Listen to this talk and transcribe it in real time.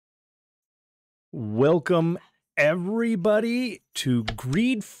Welcome, everybody, to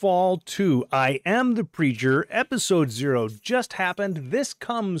Greedfall 2. I am the Preacher. Episode 0 just happened. This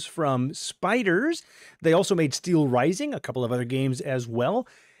comes from Spiders. They also made Steel Rising, a couple of other games as well.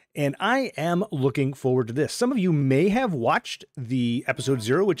 And I am looking forward to this. Some of you may have watched the episode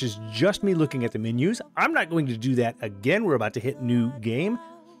 0, which is just me looking at the menus. I'm not going to do that again. We're about to hit new game.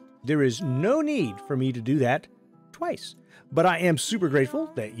 There is no need for me to do that twice. But I am super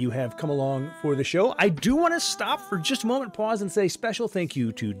grateful that you have come along for the show. I do want to stop for just a moment, pause, and say special thank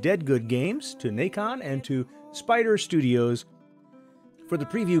you to Dead Good Games, to Nacon, and to Spider Studios for the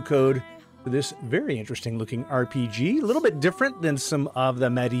preview code for this very interesting looking RPG. A little bit different than some of the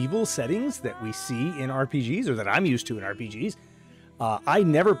medieval settings that we see in RPGs, or that I'm used to in RPGs. I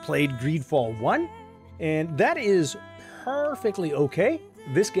never played Greedfall 1, and that is perfectly okay.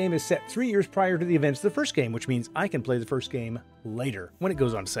 This game is set 3 years prior to the events of the first game, which means I can play the first game later when it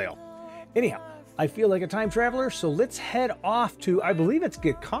goes on sale. Anyhow, I feel like a time traveler, so let's head off to, I believe it's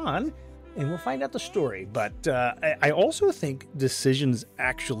Gecane, and we'll find out the story. But I also think decisions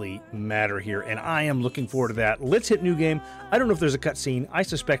actually matter here, and I am looking forward to that. Let's hit new game. I don't know if there's a cutscene. I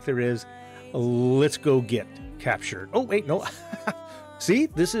suspect there is. Let's go get captured. Oh, wait, no. See,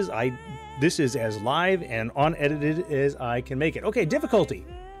 this is as live and unedited as I can make it. Okay, difficulty.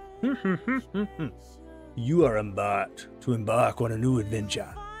 You are embarked to embark on a new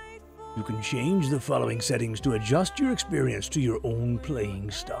adventure. You can change the following settings to adjust your experience to your own playing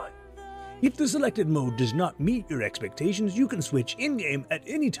style. If the selected mode does not meet your expectations, you can switch in-game at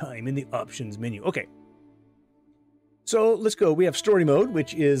any time in the options menu. Okay. So let's go. We have story mode,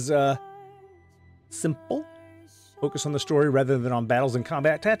 which is simple. Focus on the story rather than on battles and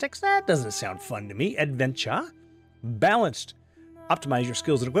combat tactics. That doesn't sound fun to me. Adventure. Balanced. Optimize your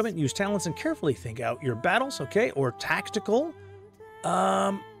skills and equipment. Use talents and carefully think out your battles. Okay. Or tactical.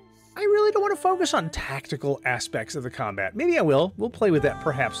 I really don't want to focus on tactical aspects of the combat. Maybe I will. We'll play with that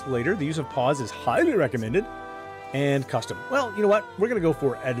perhaps later. The use of pause is highly recommended. And custom. Well, you know what? We're going to go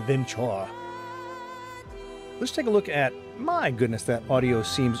for adventure. Let's take a look at... My goodness, that audio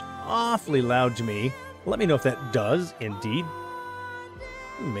seems awfully loud to me. Let me know if that does indeed.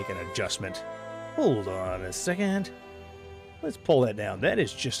 Make an adjustment. Hold on a second. Let's pull that down. That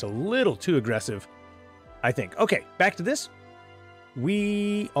is just a little too aggressive, I think. Okay, back to this.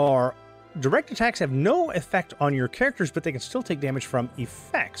 Direct attacks have no effect on your characters, but they can still take damage from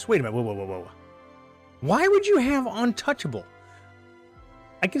effects. Wait a minute. Whoa. Why would you have untouchable?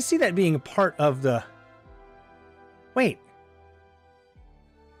 I can see that being a part of the... Wait.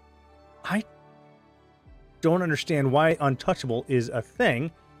 I don't understand why untouchable is a thing.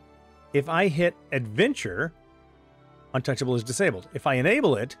 If I hit adventure, untouchable is disabled. If I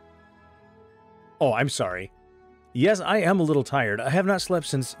enable it... Oh, I'm sorry. Yes, I am a little tired. I have not slept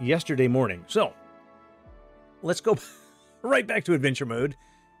since yesterday morning. So, let's go right back to adventure mode.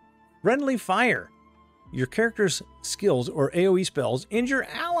 Friendly fire. Your character's skills or AoE spells injure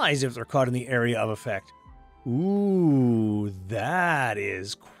allies if they're caught in the area of effect. Ooh, that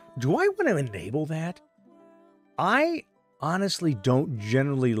is... Do I want to enable that? I honestly don't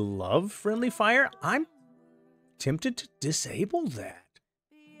generally love friendly fire. I'm tempted to disable that.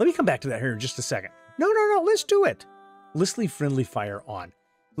 Let me come back to that here in just a second. No, let's do it. Let's leave friendly fire on.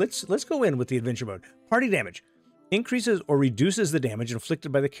 Let's go in with the adventure mode. Party damage. Increases or reduces the damage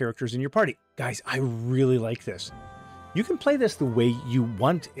inflicted by the characters in your party. Guys, I really like this. You can play this the way you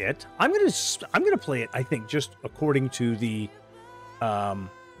want it. I'm gonna play it, I think, just according to the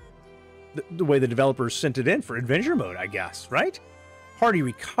way the developers sent it in for adventure mode, I guess, right? Party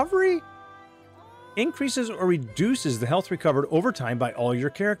recovery increases or reduces the health recovered over time by all your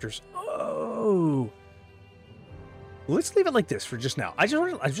characters. Oh, let's leave it like this for just now. I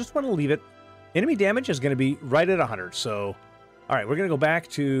just want to leave it. Enemy damage is going to be right at 100. So, all right, we're going to go back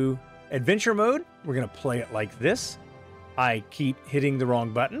to adventure mode. We're going to play it like this. I keep hitting the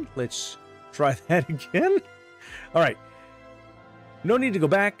wrong button. Let's try that again. All right. No need to go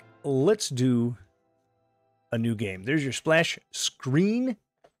back. Let's do a new game. There's your splash screen.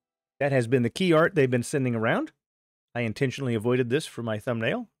 That has been the key art they've been sending around. I intentionally avoided this for my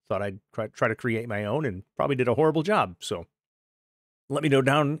thumbnail. Thought I'd try to create my own and probably did a horrible job. So let me know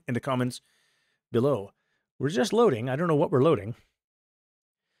down in the comments below. We're just loading. I don't know what we're loading.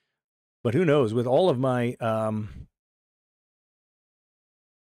 But who knows? With all of my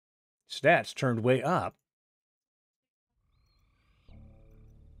stats turned way up,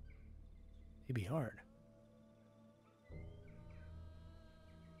 it'd be hard.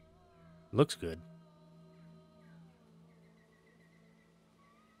 Looks good.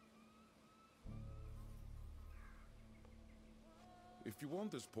 If If you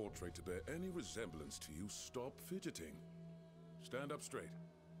want this portrait to bear any resemblance to you, stop fidgeting. Stand up straight.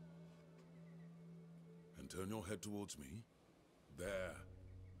 And turn your head towards me. There.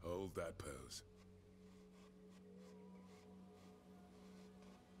 Hold that pose.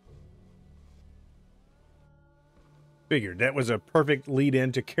 Figured that was a perfect lead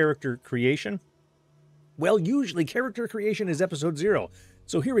in to character creation. Well, usually character creation is episode 0.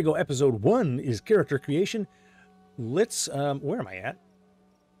 So here we go. Episode 1 is character creation. Let's, where am I at?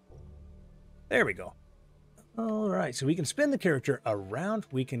 There we go. All right, so we can spin the character around.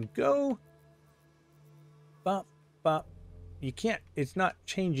 We can go. Bop, bop. You can't, it's not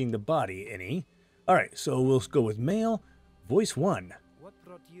changing the body any. All right, so we'll go with male. Voice 1. What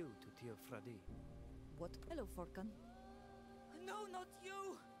brought you to Teer Fradee? What? Hello, Forkan. No, not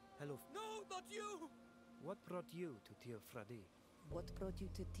you! Hello. No, not you! What brought you to Teer Fradee? What brought you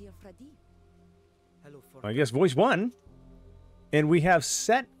to Teer Fradee? Hello, Forkan. I guess voice 1. And we have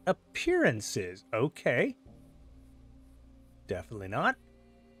set appearances. Okay. Definitely not.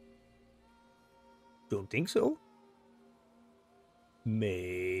 Don't think so.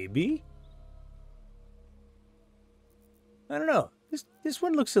 Maybe. I don't know. This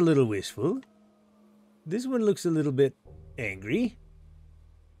one looks a little wistful. This one looks a little bit angry.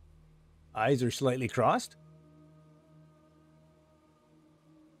 Eyes are slightly crossed.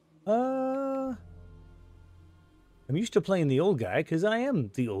 I'm used to playing the old guy because I am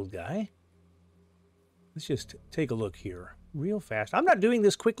the old guy. Let's just take a look here real fast. I'm not doing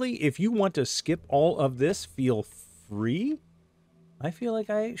this quickly. If you want to skip all of this, feel free. I feel like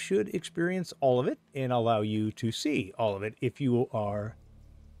I should experience all of it and allow you to see all of it if you are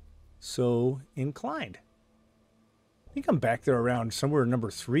so inclined. I think I'm back there around somewhere number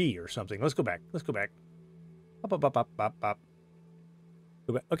 3 or something. Let's go back. Let's go back. Up, up, up, up, up, up.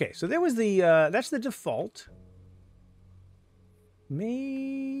 Go back. Okay, so there was the, that's the default.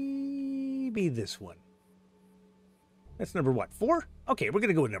 Maybe this one. That's number what? 4? Okay, we're going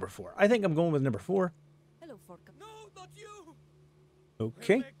to go with number 4. I think I'm going with number 4. Hello, Forkan. No, not you!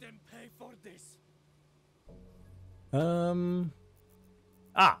 Okay. Make them pay for this.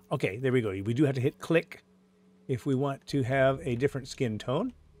 Okay, there we go. We do have to hit click if we want to have a different skin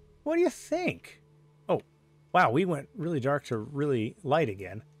tone. What do you think? Oh, wow, we went really dark to really light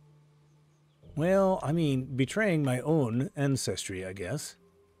again. Well, I mean, betraying my own ancestry, I guess.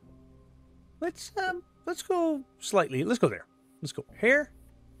 Let's go slightly. Let's go there. Let's go hair.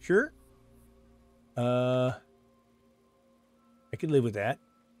 Sure. I could live with that.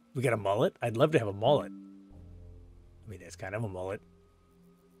 We got a mullet. I'd love to have a mullet. I mean, that's kind of a mullet.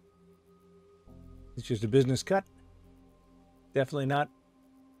 It's just a business cut. Definitely not.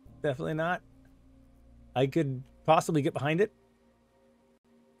 Definitely not. I could possibly get behind it.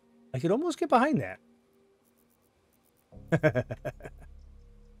 I could almost get behind that.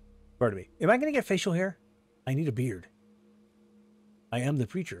 Pardon me. Am I going to get facial hair? I need a beard. I am the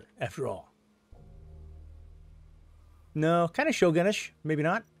preacher, after all. No, kind of Shogun-ish. Maybe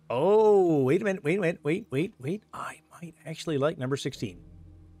not. Oh, wait a minute. Wait. I might actually like number 16.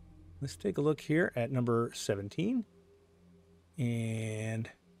 Let's take a look here at number 17. And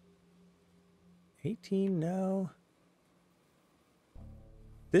 18, no.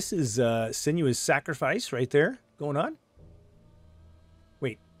 This is Sinuous Sacrifice right there going on.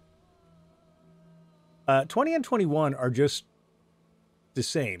 Wait. 20 and 21 are just the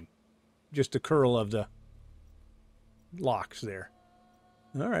same. Just a curl of the locks there.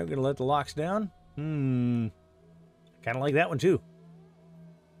 All right, we're going to let the locks down. Kind of like that one too.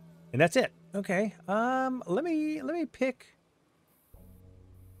 And that's it. Okay. Let me pick.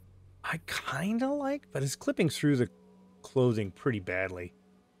 I kind of like, but it's clipping through the clothing pretty badly.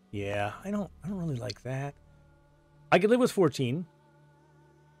 Yeah, I don't really like that. I could live with 14.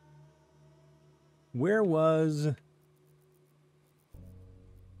 Where was...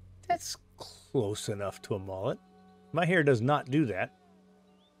 That's close enough to a mullet. My hair does not do that.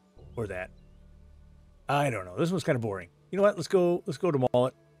 Or that. I don't know. This one's kind of boring. You know what? Let's go to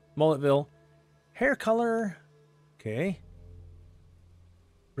mullet. Mulletville. Hair color. Okay.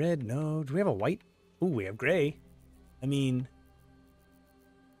 Red, no. Do we have a white? Ooh, we have gray. I mean...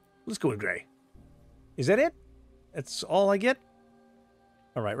 Let's go with gray. Is that it? That's all I get?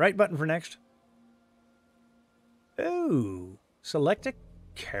 All right, right button for next. Oh, select a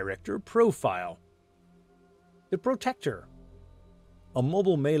character profile. The Protector. A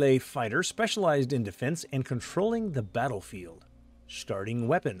mobile melee fighter specialized in defense and controlling the battlefield. Starting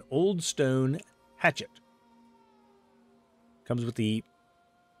weapon, old stone hatchet. Comes with the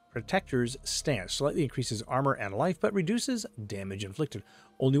Protector's stance. Slightly increases armor and life, but reduces damage inflicted.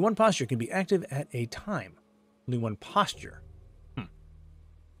 Only one posture can be active at a time. Only one posture.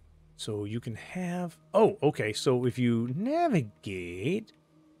 So you can have... Oh, okay. So if you navigate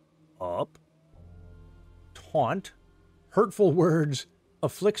up, taunt, hurtful words,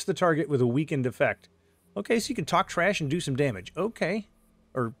 afflicts the target with a weakened effect. Okay, so you can talk trash and do some damage. Okay.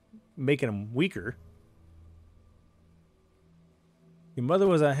 Or making them weaker. Your mother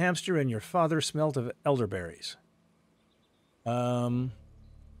was a hamster and your father smelt of elderberries. All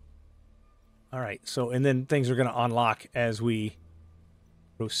right, so, and then things are going to unlock as we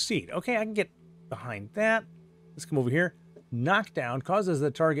proceed. Okay, I can get behind that. Let's come over here. Knockdown causes the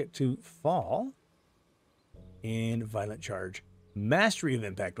target to fall. And violent charge. Mastery of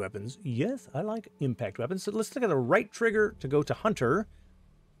impact weapons. Yes, I like impact weapons. So let's look at the right trigger to go to Hunter.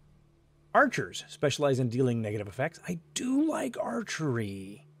 Archers specialize in dealing negative effects. I do like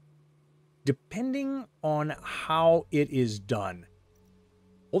archery. Depending on how it is done.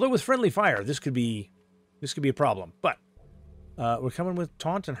 Although with friendly fire, this could be a problem. But we're coming with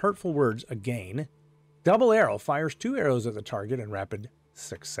taunt and hurtful words again. Double arrow fires 2 arrows at the target in rapid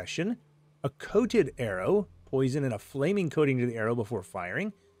succession. A coated arrow, poison and a flaming coating to the arrow before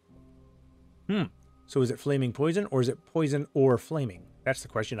firing. So is it flaming poison or is it poison or flaming? That's the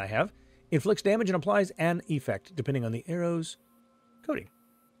question I have. Inflicts damage and applies an effect depending on the arrow's coating.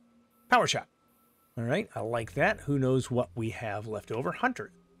 Power shot. All right, I like that. Who knows what we have left over?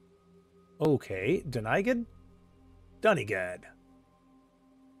 Hunter. Okay, Dunigad? Dunigad.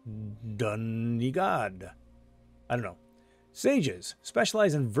 Dunigad. I don't know. Sages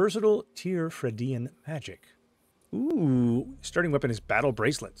specialize in versatile Teer Fradean magic. Ooh, starting weapon is battle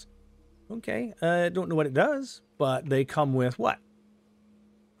bracelets. Okay, I don't know what it does, but they come with what?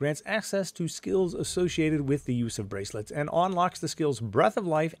 Grants access to skills associated with the use of bracelets and unlocks the skills Breath of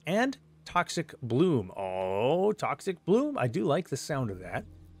Life and Toxic Bloom. Oh, Toxic Bloom. I do like the sound of that.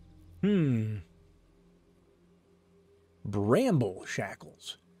 Bramble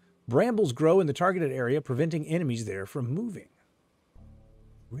shackles. Brambles grow in the targeted area, preventing enemies there from moving.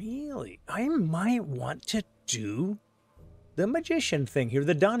 Really? I might want to do the magician thing here,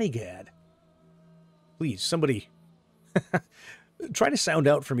 the Donigad. Please, somebody try to sound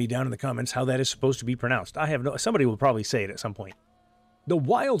out for me down in the comments how that is supposed to be pronounced. I have no... Somebody will probably say it at some point. The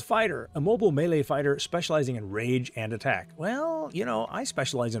Wild Fighter, a mobile melee fighter specializing in rage and attack. Well, you know, I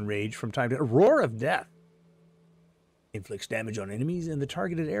specialize in rage from time to time. Roar of Death. Inflicts damage on enemies in the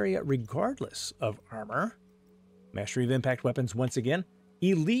targeted area regardless of armor. Mastery of impact weapons once again.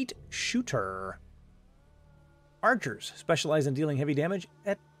 Elite Shooter. Archers specialize in dealing heavy damage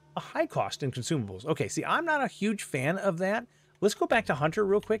at a high cost in consumables. Okay, see, I'm not a huge fan of that. Let's go back to Hunter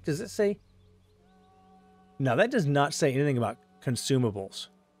real quick. Does it say... No, that does not say anything about consumables.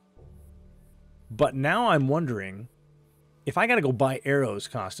 But now I'm wondering if I got to go buy arrows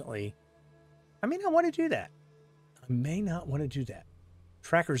constantly. I may not want to do that. I may not want to do that.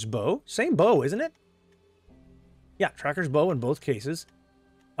 Tracker's bow. Same bow, isn't it? Yeah, Tracker's bow in both cases.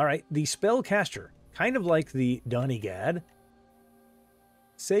 All right, the spellcaster. Kind of like the Donigad.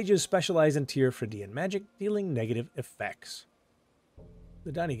 Sages specialize in Teer Fradean magic, dealing negative effects.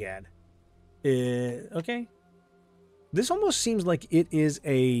 The Donigad. Okay. This almost seems like it is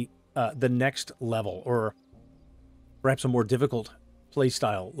the next level, or perhaps a more difficult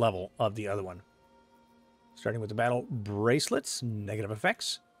playstyle level of the other one. Starting with the battle bracelets, negative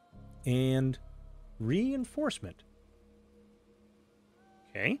effects, and reinforcement.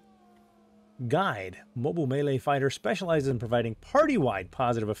 Okay. Guide, mobile melee fighter, specializes in providing party-wide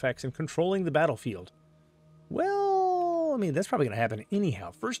positive effects and controlling the battlefield. Well, I mean, that's probably going to happen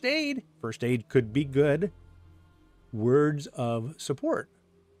anyhow. First aid. First aid could be good. Words of support.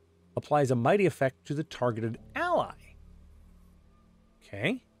 Applies a mighty effect to the targeted ally.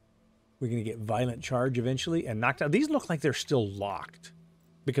 Okay. We're going to get violent charge eventually and knockdown. These look like they're still locked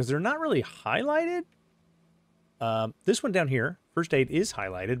because they're not really highlighted. This one down here, first aid is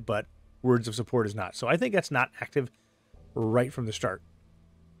highlighted, but words of support is not. So I think that's not active right from the start.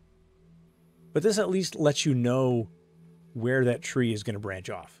 But this at least lets you know where that tree is going to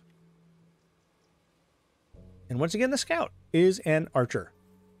branch off. And once again, the scout is an archer.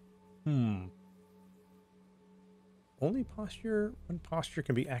 Only posture. One posture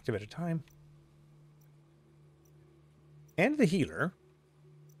can be active at a time. And the healer.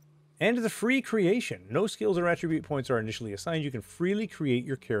 And the free creation. No skills or attribute points are initially assigned. You can freely create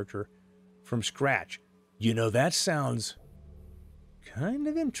your character from scratch. You know, that sounds kind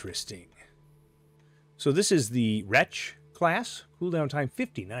of interesting. So this is the Wretch class. Cooldown time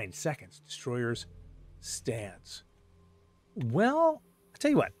 59 seconds. Destroyer's stance. Well, I'll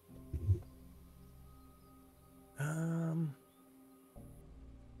tell you what.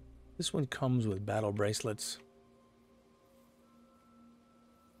 This one comes with battle bracelets.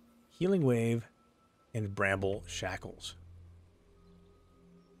 Healing Wave, and Bramble Shackles.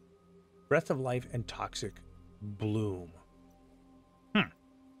 Breath of Life and Toxic Bloom.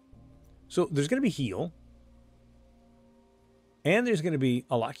 So there's going to be heal. And there's going to be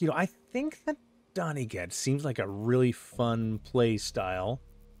a lot. You know, I think that Donegal seems like a really fun play style.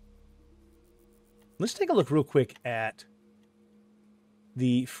 Let's take a look real quick at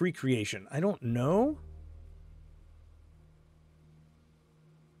the free creation. I don't know.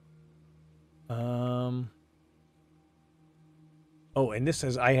 Oh, and this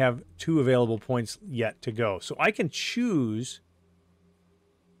says I have 2 available points yet to go. So I can choose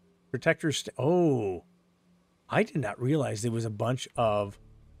Protector's... Oh, I did not realize there was a bunch of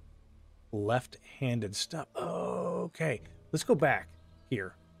left-handed stuff. Okay, let's go back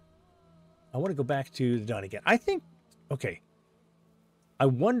here. I want to go back to the Donegal. I think... Okay. I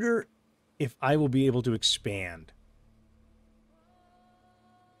wonder if I will be able to expand.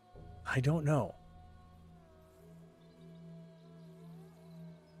 I don't know.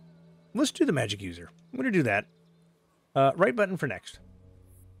 Let's do the magic user. I'm going to do that. Right button for next.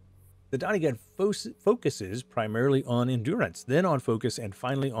 The Donegal focuses primarily on endurance, then on focus, and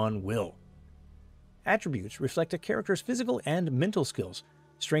finally on will. Attributes reflect a character's physical and mental skills.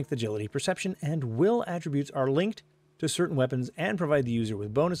 Strength, agility, perception, and will attributes are linked to certain weapons and provide the user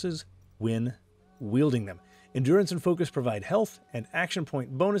with bonuses when wielding them. Endurance and focus provide health and action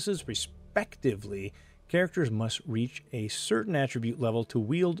point bonuses, respectively. Characters must reach a certain attribute level to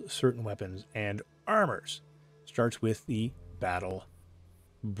wield certain weapons and armors. Starts with the battle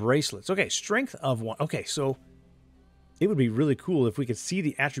bracelets. Okay, strength of 1. Okay, so it would be really cool if we could see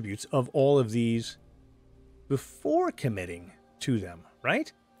the attributes of all of these before committing to them,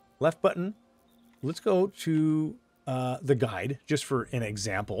 right? Left button. Let's go to the guide just for an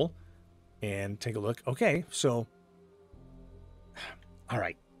example and take a look. Okay, so all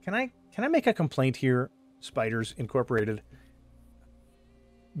right. Can I make a complaint here, Spiders Incorporated?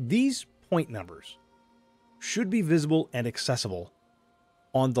 These point numbers should be visible and accessible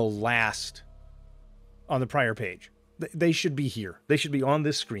on the prior page. They should be here. They should be on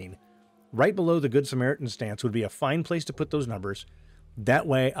this screen. Right below the Good Samaritan stance would be a fine place to put those numbers. That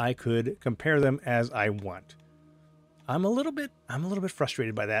way I could compare them as I want. I'm a little bit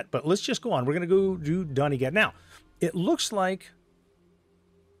frustrated by that, but let's just go on. We're going to go do Donegal. Now, it looks like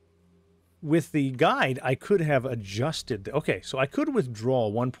with the guide, I could have adjusted. Okay, so I could withdraw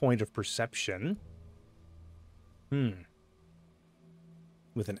 1 point of perception.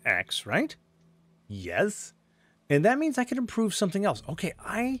 With an X, right? Yes. And that means I could improve something else. Okay,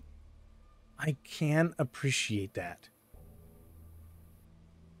 I can appreciate that.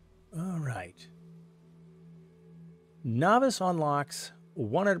 All right. Novice unlocks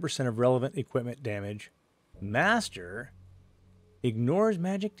 100% of relevant equipment damage. Master ignores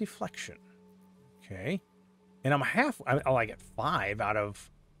magic deflection. Okay. And I get 5 out of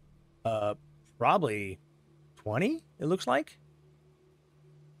probably 20, it looks like.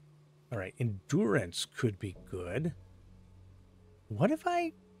 All right, endurance could be good. What if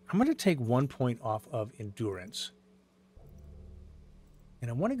I'm going to take 1 point off of endurance.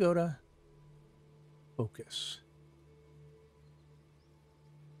 And I want to go to focus.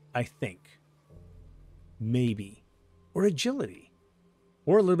 I think. Maybe. Or agility.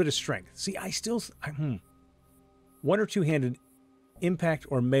 Or a little bit of strength. See, I 1 or 2-handed impact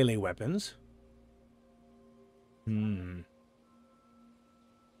or melee weapons.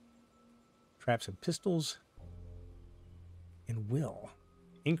 Traps and pistols. And will.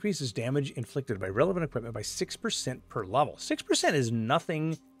 Increases damage inflicted by relevant equipment by 6% per level. 6% is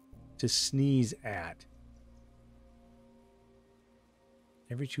nothing to sneeze at.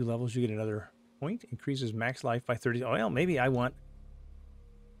 Every 2 levels you get another point. Increases max life by 30. Oh, well, maybe I want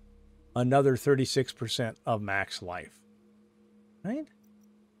another 36% of max life. Right?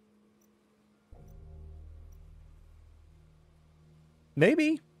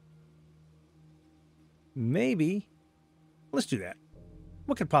 Maybe. Let's do that.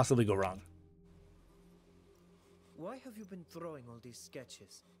 What could possibly go wrong? Why have you been drawing all these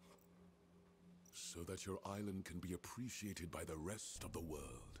sketches? So that your island can be appreciated by the rest of the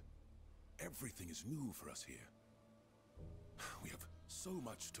world. Everything is new for us here. We have so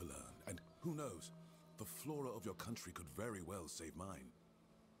much to learn, and who knows, the flora of your country could very well save mine.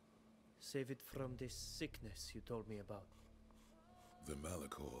 Save it from this sickness you told me about. The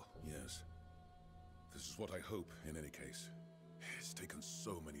Malichor, yes. This is what I hope, in any case. It's taken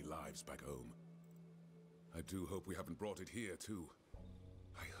so many lives back home. I do hope we haven't brought it here, too.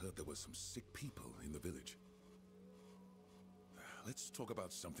 I heard there were some sick people in the village. Let's talk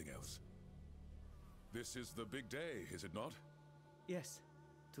about something else. This is the big day, is it not? Yes.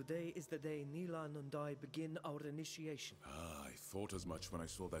 Today is the day Nilan and I begin our initiation. Ah, I thought as much when I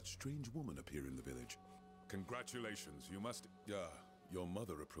saw that strange woman appear in the village. Congratulations, you must... your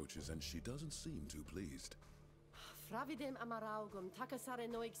mother approaches and she doesn't seem too pleased. Fravidem amaraugum takasare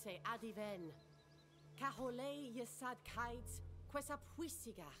noigse adiven. Kahole yesad kites, quesa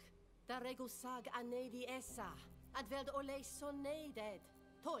puisigach. Da regusag anedi essa. Adveld ole sonne dead.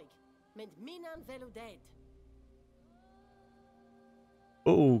 Toig, ment minan velu dead.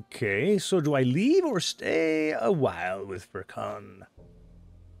 Okay, so do I leave or stay a while with Furkan?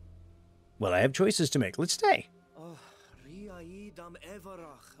 Well, I have choices to make. Let's stay. Riai dam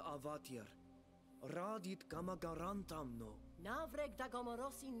everach avatir. Radit gamma garantam no. Navreg da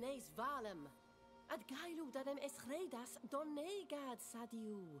gomorosi nes valem. Ad gailu dadem esredas donegad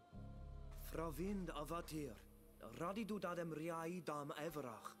sadiu. Fravind avatir. Radidu dadem riai dam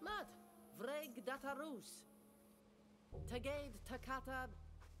everach. Mad, vreg datarus. Tagad takata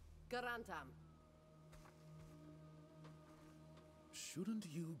garantam. Shouldn't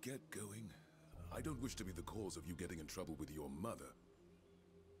you get going? I don't wish to be the cause of you getting in trouble with your mother.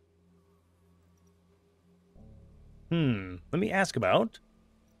 Let me ask about...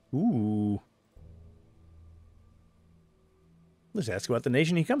 Ooh. Let's ask about the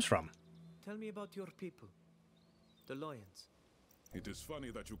nation he comes from. Tell me about your people. The lions. It is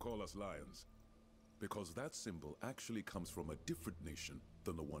funny that you call us lions, because that symbol actually comes from a different nation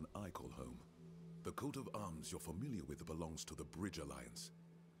than the one I call home. The coat of arms you're familiar with belongs to the Bridge Alliance,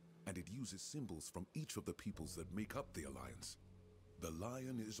 and it uses symbols from each of the peoples that make up the alliance. The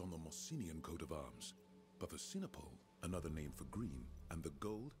lion is on the Mosinian coat of arms, but the Sinopole, another name for green, and the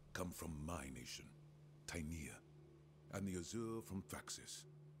gold come from my nation, Tainea, and the azure from Thraxis.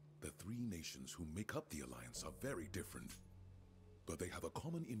 The three nations who make up the alliance are very different, but they have a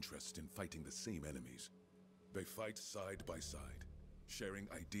common interest in fighting the same enemies. They fight side by side, sharing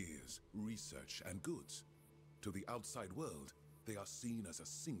ideas, research, and goods. To the outside world, they are seen as a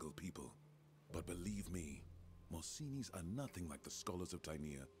single people. But believe me, Morsinis are nothing like the scholars of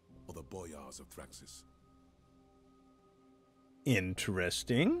Tainea or the boyars of Thraxis.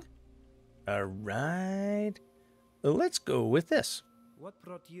 Interesting. All right. Let's go with this. What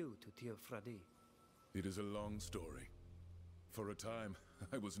brought you to Teer Fradee? It is a long story. For a time,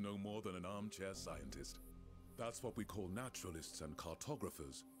 I was no more than an armchair scientist. That's what we call naturalists and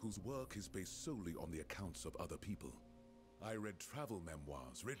cartographers, whose work is based solely on the accounts of other people. I read travel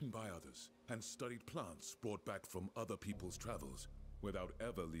memoirs written by others, and studied plants brought back from other people's travels, without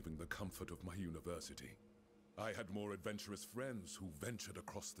ever leaving the comfort of my university. I had more adventurous friends who ventured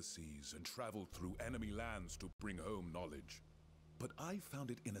across the seas and traveled through enemy lands to bring home knowledge. But I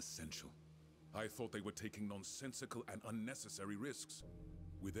found it inessential. I thought they were taking nonsensical and unnecessary risks.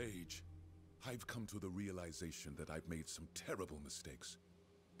 With age, I've come to the realization that I've made some terrible mistakes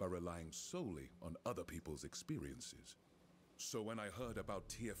by relying solely on other people's experiences. So when I heard about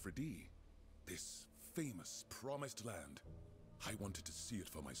Teer Fradee, this famous promised land, I wanted to see it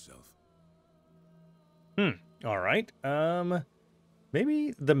for myself. All right.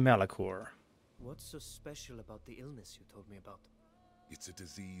 Maybe the Malichor. What's so special about the illness you told me about? It's a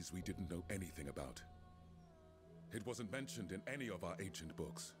disease we didn't know anything about. It wasn't mentioned in any of our ancient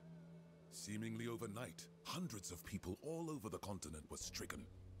books. Seemingly overnight, hundreds of people all over the continent were stricken.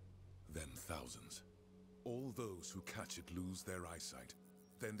 Then thousands. All those who catch it lose their eyesight.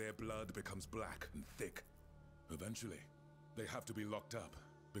 Then their blood becomes black and thick. Eventually, they have to be locked up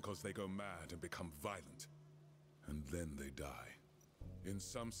because they go mad and become violent. And then they die. In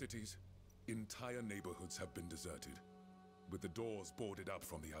some cities, entire neighborhoods have been deserted, with the doors boarded up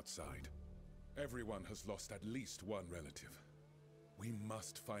from the outside. Everyone has lost at least one relative. We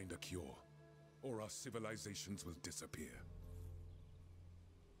must find a cure, or our civilizations will disappear.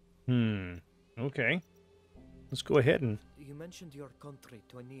 Okay. Let's go ahead and... You mentioned your country,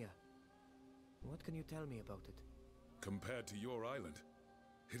 Tainea. What can you tell me about it? Compared to your island,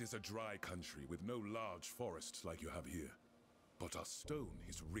 it is a dry country with no large forests like you have here. But our stone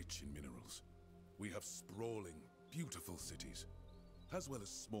is rich in minerals. We have sprawling, beautiful cities, as well as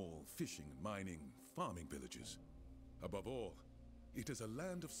small fishing, mining, farming villages. Above all, it is a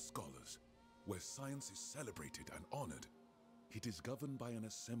land of scholars, where science is celebrated and honored. It is governed by an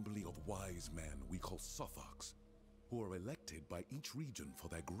assembly of wise men we call Sopharchs, who are elected by each region for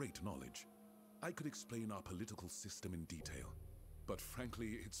their great knowledge. I could explain our political system in detail, but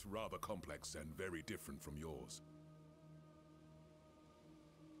frankly, it's rather complex and very different from yours.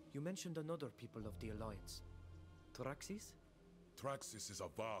 You mentioned another people of the Alliance. Thraxis? Thraxis is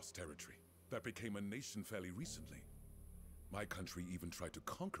a vast territory that became a nation fairly recently. My country even tried to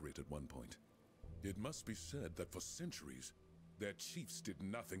conquer it at one point. It must be said that for centuries, Their chiefs did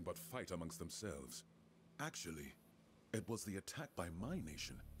nothing but fight amongst themselves. Actually, it was the attack by my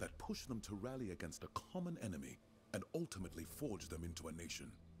nation that pushed them to rally against a common enemy and ultimately forged them into a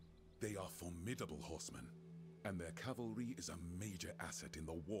nation. They are formidable horsemen, and their cavalry is a major asset in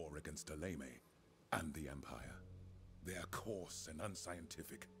the war against Gacane and the Empire. They are coarse and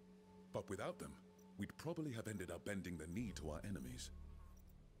unscientific, but without them, we'd probably have ended up bending the knee to our enemies.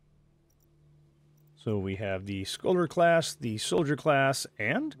 So we have the scholar class, the soldier class,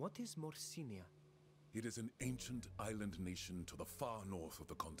 and... What is Morsinia? It is an ancient island nation to the far north of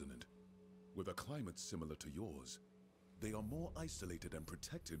the continent. With a climate similar to yours, they are more isolated and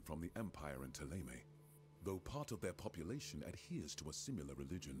protected from the Empire and Gacane, though part of their population adheres to a similar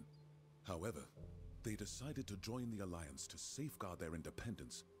religion. However, they decided to join the alliance to safeguard their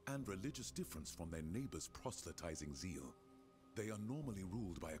independence and religious difference from their neighbors' proselytizing zeal. They are normally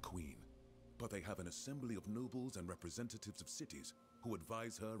ruled by a queen, but they have an assembly of nobles and representatives of cities who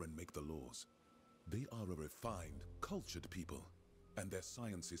advise her and make the laws. They are a refined, cultured people, and their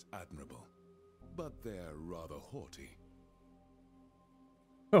science is admirable, but they're rather haughty.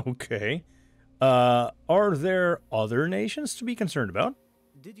 Okay. Are there other nations to be concerned about?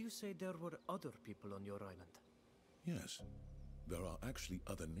 Did you say there were other people on your island? Yes, there are actually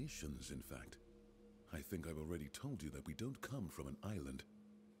other nations, in fact. I think I've already told you that we don't come from an island,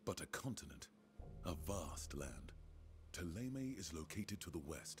 but a continent, a vast land. Gacane is located to the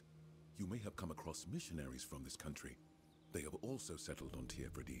west. You may have come across missionaries from this country. They have also settled on Teer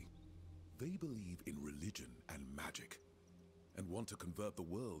Fradee. They believe in religion and magic, and want to convert the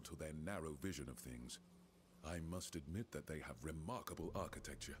world to their narrow vision of things. I must admit that they have remarkable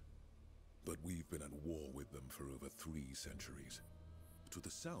architecture, but we've been at war with them for over 3 centuries. To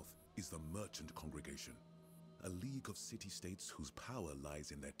the south is the Merchant Congregation, a league of city-states whose power lies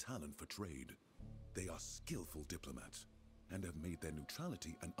in their talent for trade. They are skillful diplomats, and have made their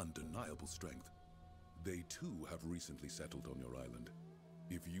neutrality an undeniable strength. They too have recently settled on your island.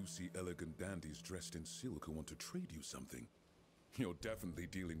 If you see elegant dandies dressed in silk who want to trade you something, you're definitely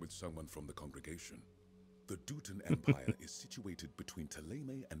dealing with someone from the congregation. The Dutan Empire is situated between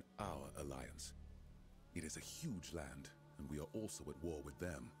Gacane and our alliance. It is a huge land, and we are also at war with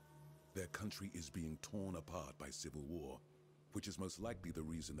them. Their country is being torn apart by civil war, which is most likely the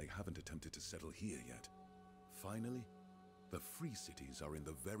reason they haven't attempted to settle here yet. Finally, the free cities are in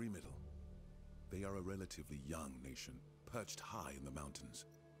the very middle. They are a relatively young nation, perched high in the mountains.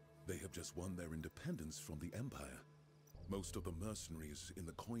 They have just won their independence from the Empire. Most of the mercenaries in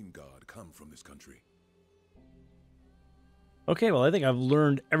the Coin Guard come from this country. Okay, well, I think I've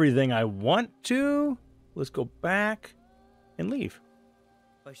learned everything I want to. Let's go back and leave.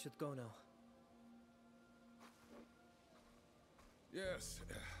 I should go now. Yes,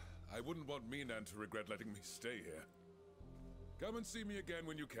 I wouldn't want Minan to regret letting me stay here. Come and see me again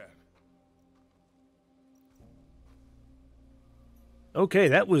when you can. Okay,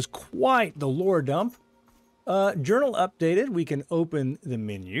 that was quite the lore dump. Journal updated. We can open the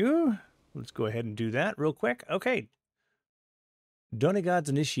menu. Let's go ahead and do that real quick. Okay. Donegod's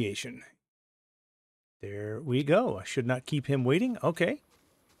initiation. There we go. I should not keep him waiting. Okay.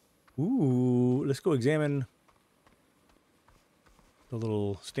 Ooh, let's go examine the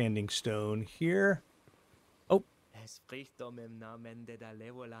little standing stone here. Oh. Es spricht im Namen de da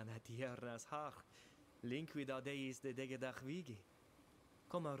levolana tierras har. Linquida deis de degedach vigi.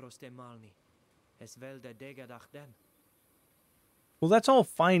 Komma roste malni. Es vel de degedach den. Well, that's all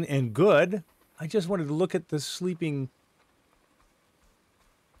fine and good. I just wanted to look at the sleeping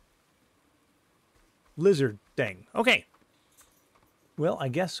lizard thing. Okay. Well, I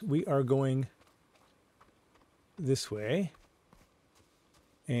guess we are going this way.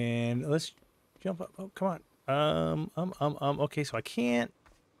 And let's jump up. Oh, come on. Okay, so I can't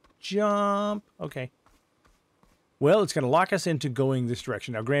jump. Okay. Well, it's going to lock us into going this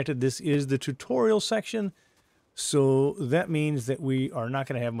direction. Now, granted, this is the tutorial section, so that means that we are not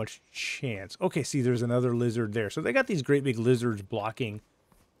going to have much chance. Okay, see, there's another lizard there. So they got these great big lizards blocking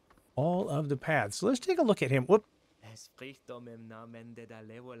all of the paths. So let's take a look at him. Whoop. All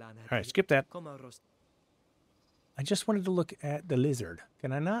right, skip that. I just wanted to look at the lizard.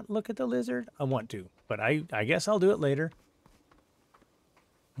 Can I not look at the lizard? I want to, but I guess I'll do it later.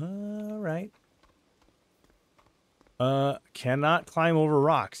 All right. Cannot climb over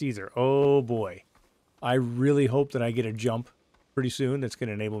rocks either. Oh boy. I really hope that I get a jump pretty soon that's going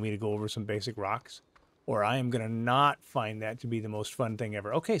to enable me to go over some basic rocks, or I am going to not find that to be the most fun thing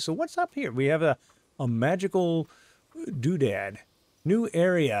ever. Okay, so what's up here? We have a magical doodad. New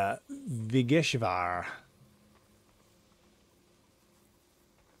area, Vigeshvar.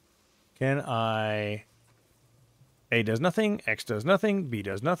 Can I A does nothing, X does nothing, B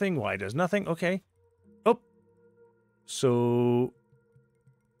does nothing, Y does nothing. Okay. Oh. So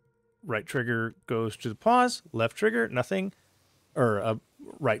right trigger goes to the pause, left trigger, nothing. Or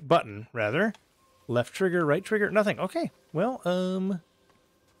right button, rather. Left trigger, right trigger, nothing. Okay. Well,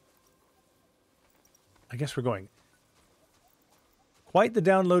 I guess we're going. Quite the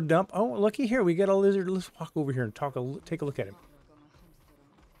download dump. Oh, looky here. We got a lizard. Let's walk over here and take a look at him.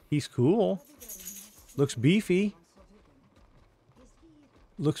 He's cool. Looks beefy.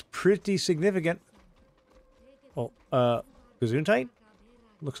 Looks pretty significant. Oh, Gesundheit?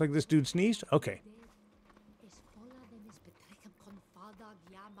 Looks like this dude sneezed. Okay.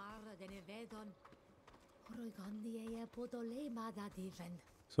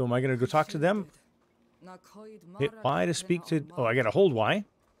 So am I going to go talk to them? Hit Y to speak to... Oh, I got to hold Y.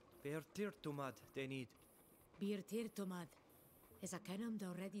 Beer Teer Tumad, they need. Beer Teer Tumad. Is a canum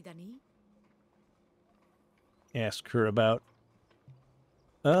already done? Ask her about...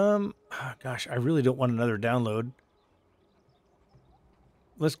 gosh, I really don't want another download.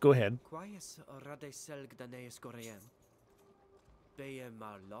 Let's go ahead. Quais rade selg daneus Korean. Beye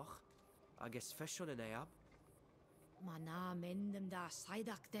Malichor, agus feshon in eab. Mana mendem da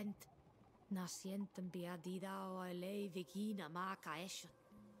saidak dent. Nasientem beadida o ele vigina maka eshen.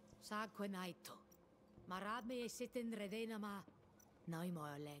 Sa quenaito. Marad me sitten redena ma. Noi mo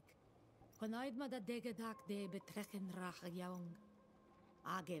leg. Quenaid ma da degedak de betrekken rach young.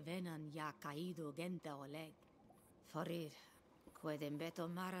 Age venan ja caído gente o leg. Forir. Quedem beto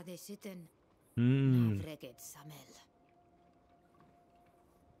mara de sitten. Navreget samel.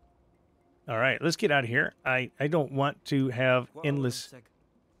 All right, let's get out of here. I don't want to have endless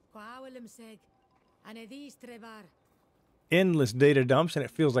data dumps, and it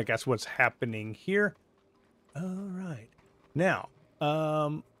feels like that's what's happening here. All right. Now,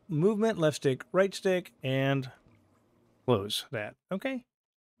 movement, left stick, right stick, and close that. Okay.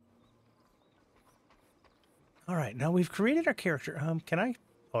 All right, now we've created our character. Can I?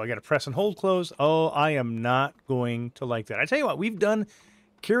 Oh, I got to press and hold close. Oh, I am not going to like that. I tell you what, we've done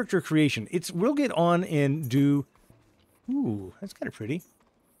character creation. We'll get on and do... Ooh, that's kind of pretty.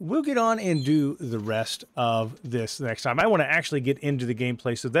 We'll get on and do the rest of this next time. I want to actually get into the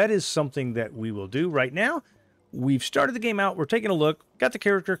gameplay, so that is something that we will do right now. We've started the game out. We're taking a look, got the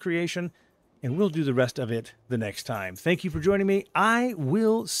character creation, and we'll do the rest of it the next time. Thank you for joining me. I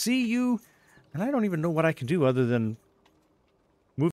will see you, and I don't even know what I can do other than